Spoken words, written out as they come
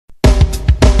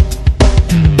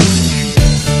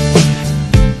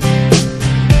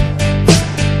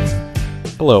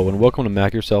Hello and welcome to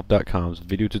MacYourself.com's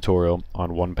video tutorial on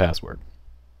 1Password.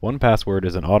 1Password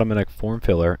is an automatic form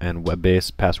filler and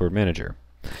web-based password manager.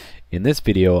 In this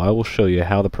video I will show you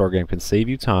how the program can save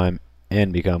you time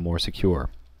and become more secure.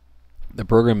 The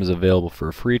program is available for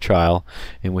a free trial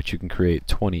in which you can create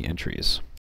 20 entries.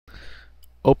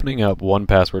 Opening up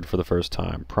 1Password for the first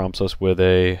time prompts us with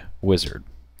a wizard.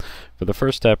 For the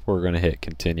first step we're going to hit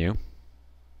continue.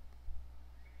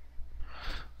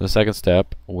 The second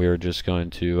step, we're just going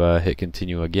to hit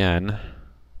continue again.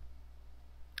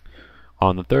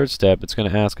 On the third step, it's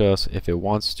going to ask us if it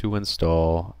wants to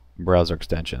install browser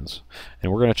extensions.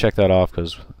 And we're going to check that off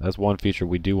because that's one feature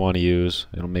we do want to use.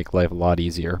 It'll make life a lot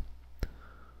easier.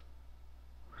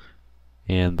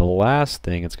 And the last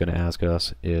thing it's going to ask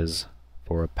us is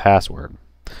for a password.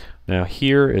 Now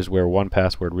here is where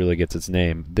 1Password really gets its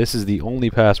name. This is the only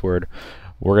password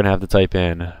we're going to have to type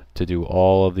in to do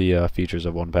all of the features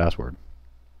of 1Password.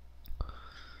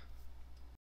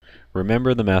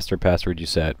 Remember the master password you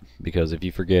set, because if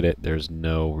you forget it, there's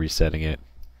no resetting it.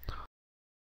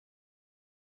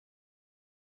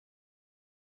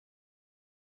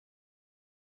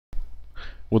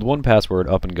 With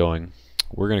 1Password up and going,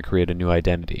 we're going to create a new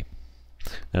identity.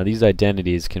 Now these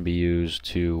identities can be used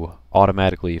to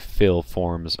automatically fill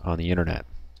forms on the internet.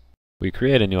 We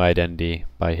create a new identity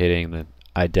by hitting the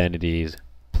Identities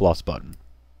plus button.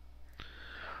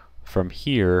 From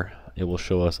here it will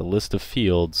show us a list of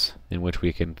fields in which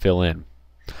we can fill in.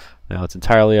 Now it's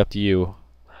entirely up to you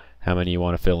how many you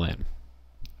want to fill in.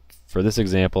 For this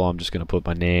example I'm just going to put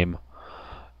my name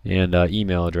and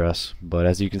email address, but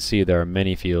as you can see there are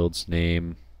many fields: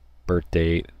 name, birth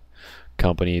date,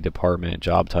 company, department,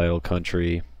 job title,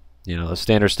 country, the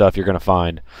standard stuff you're going to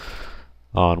find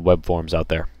on web forms out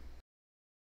there.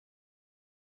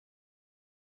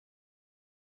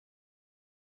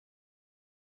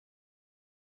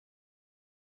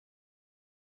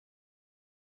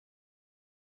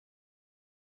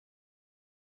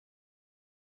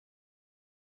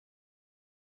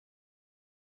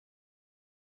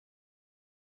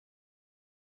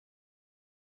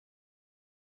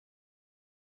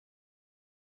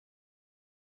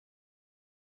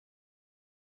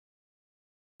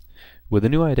 With a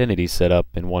new identity set up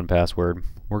in 1Password,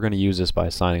 we're going to use this by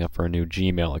signing up for a new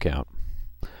Gmail account.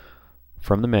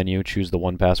 From the menu, choose the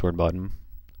 1Password button,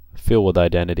 fill with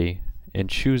identity, and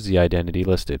choose the identity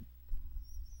listed.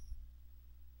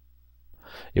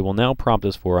 It will now prompt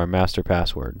us for our master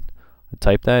password.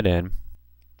 Type that in.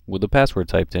 With the password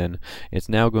typed in, it's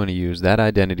now going to use that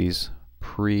identity's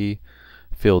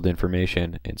pre-filled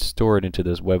information and store it into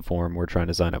this web form we're trying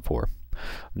to sign up for.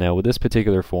 Now with this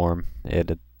particular form,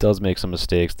 it does make some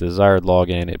mistakes. The desired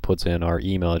login, it puts in our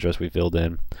email address we filled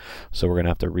in, so we're going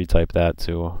to have to retype that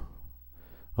to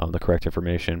the correct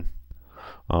information.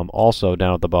 Also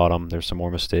down at the bottom there's some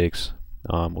more mistakes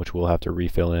which we'll have to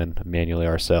refill in manually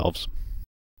ourselves.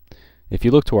 If you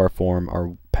look to our form,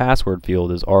 our password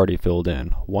field is already filled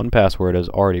in. 1Password has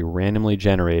already randomly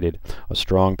generated a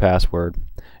strong password,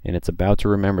 and it's about to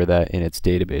remember that in its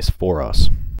database for us.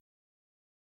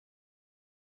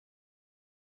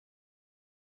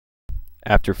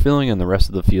 After filling in the rest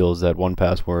of the fields that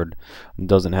 1Password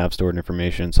doesn't have stored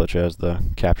information, such as the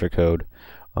captcha code,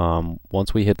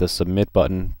 once we hit the submit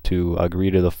button to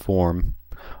agree to the form,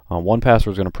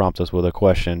 1Password is going to prompt us with a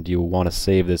question: do you want to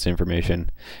save this information?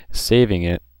 Saving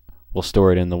it will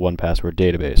store it in the 1Password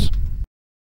database.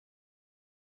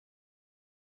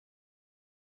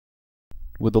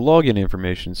 With the login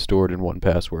information stored in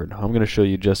 1Password, I'm going to show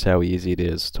you just how easy it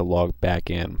is to log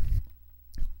back in.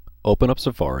 Open up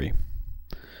Safari.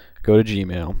 Go to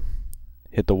Gmail,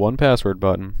 hit the 1Password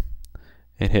button,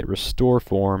 and hit Restore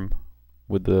Form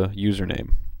with the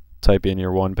username. Type in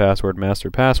your 1Password master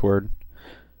password,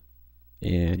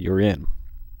 and you're in.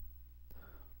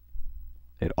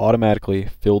 It automatically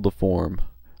filled the form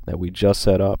that we just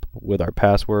set up with our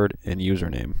password and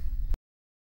username.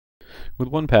 With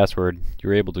 1Password,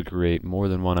 you're able to create more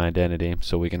than one identity,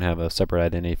 so we can have a separate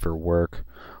identity for work,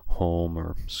 home,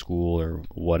 or school, or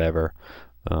whatever.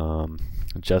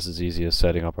 Just as easy as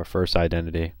setting up our first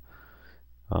identity.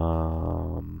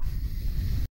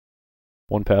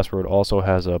 1Password also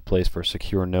has a place for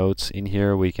secure notes. In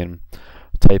here we can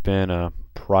type in a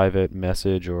private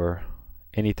message or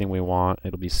anything we want.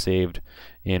 It'll be saved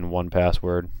in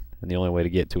 1Password, and the only way to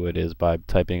get to it is by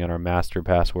typing in our master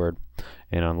password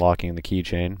and unlocking the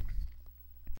keychain.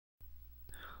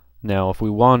 Now if we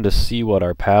wanted to see what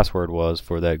our password was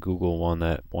for that Google one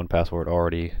that 1Password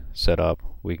already set up,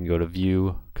 we can go to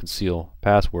View, Conceal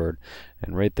Password,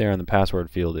 and right there in the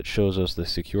password field it shows us the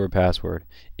secure password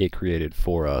it created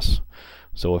for us.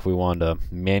 So if we wanted to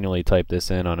manually type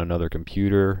this in on another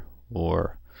computer,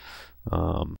 or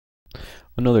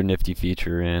another nifty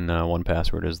feature in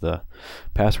 1Password is the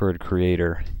password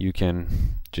creator. You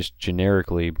can just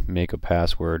generically make a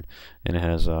password, and it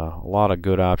has a lot of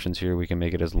good options here. We can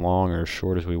make it as long or as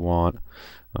short as we want.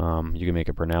 You can make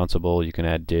it pronounceable, you can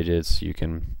add digits, you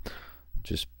can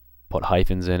just put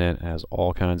hyphens in it. It has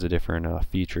all kinds of different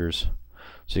features.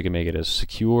 So you can make it as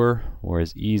secure or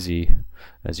as easy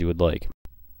as you would like.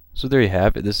 So there you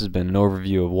have it. This has been an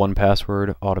overview of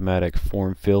 1Password automatic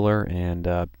form filler and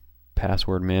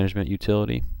password management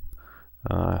utility.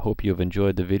 I hope you have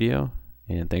enjoyed the video,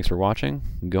 and thanks for watching.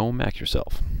 Go Mac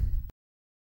yourself.